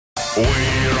We're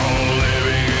all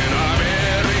living in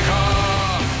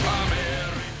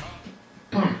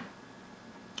America.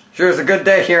 Sure is a good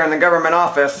day here in the government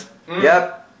office.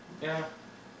 Yep. Yeah.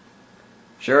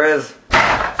 Sure is.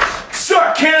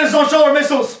 Sir, Canada's launched all our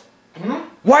missiles!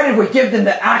 Why did we give them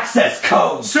the access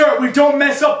code? Sir, we don't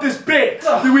mess up this big!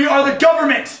 We are the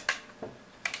government!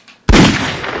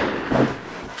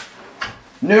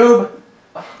 Noob.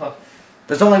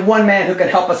 There's only one man who can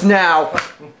help us now.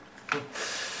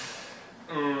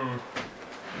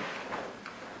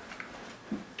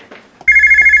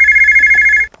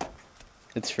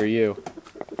 It's for you.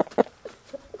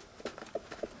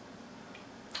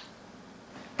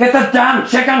 Get the damn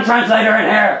chicken translator in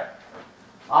here!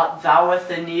 Art thou with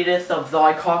the needeth of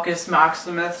thy caucus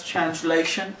maximus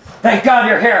translation? Thank God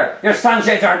you're here! Your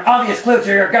sunshades are an obvious clue to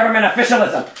your government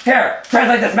officialism. Here,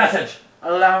 translate this message.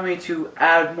 Allow me to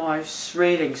add my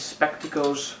reading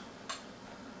spectacles.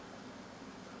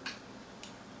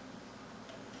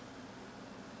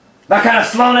 That kind of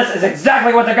slowness is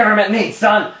exactly what the government needs,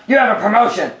 son. You have a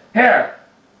promotion. Here.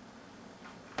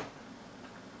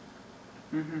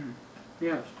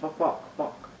 Yes, buck.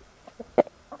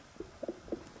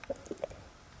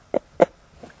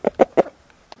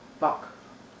 Buck.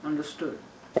 Understood.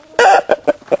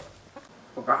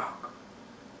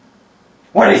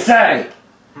 What did he say?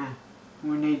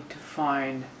 We need to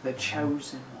find the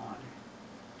chosen one.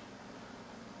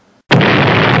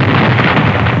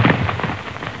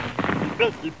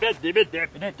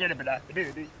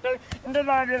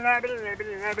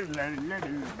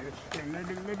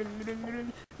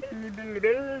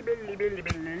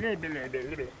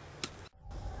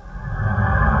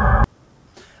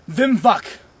 Wim Vuk,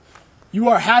 you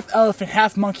are half elephant,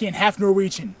 half monkey, and half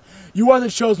Norwegian. You are the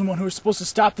chosen one who is supposed to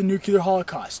stop the nuclear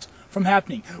holocaust from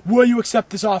happening. Will you accept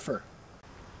this offer?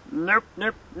 Nope.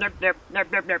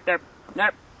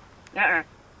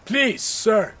 Please,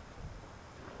 sir.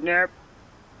 Nope.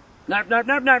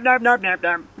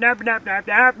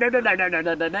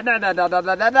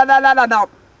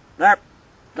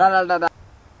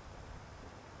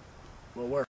 Will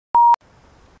work.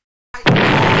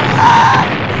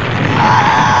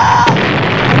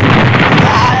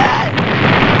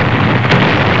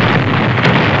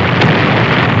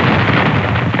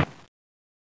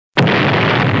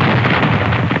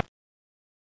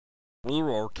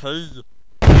 We're okay.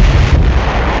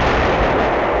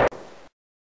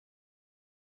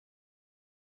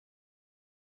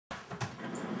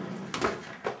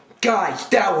 Guys,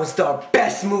 that was the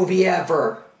best movie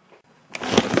ever!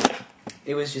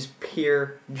 It was just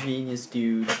pure genius,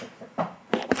 dude.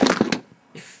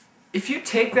 If you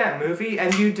take that movie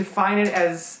and you define it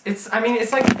as... it's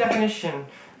like the definition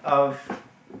of...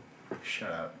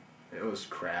 Shut up. It was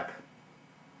crap.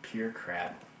 Pure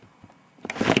crap.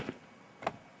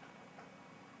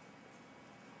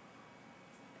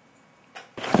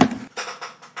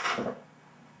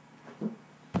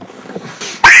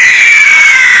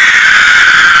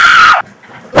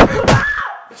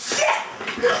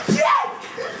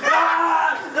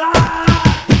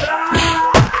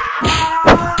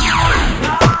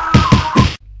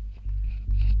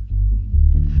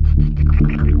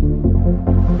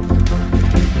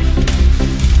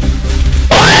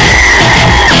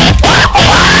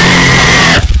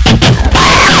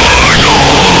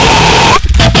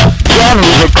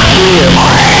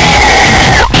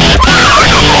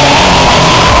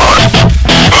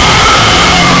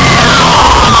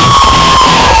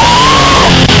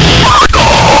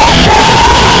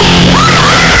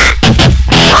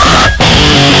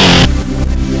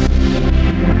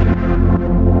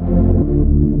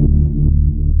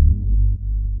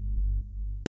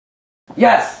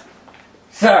 Yes!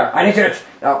 Sir, I need you to...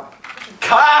 Oh.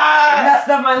 Cut! I messed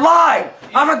up my line!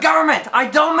 I'm a government! I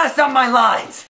don't mess up my lines!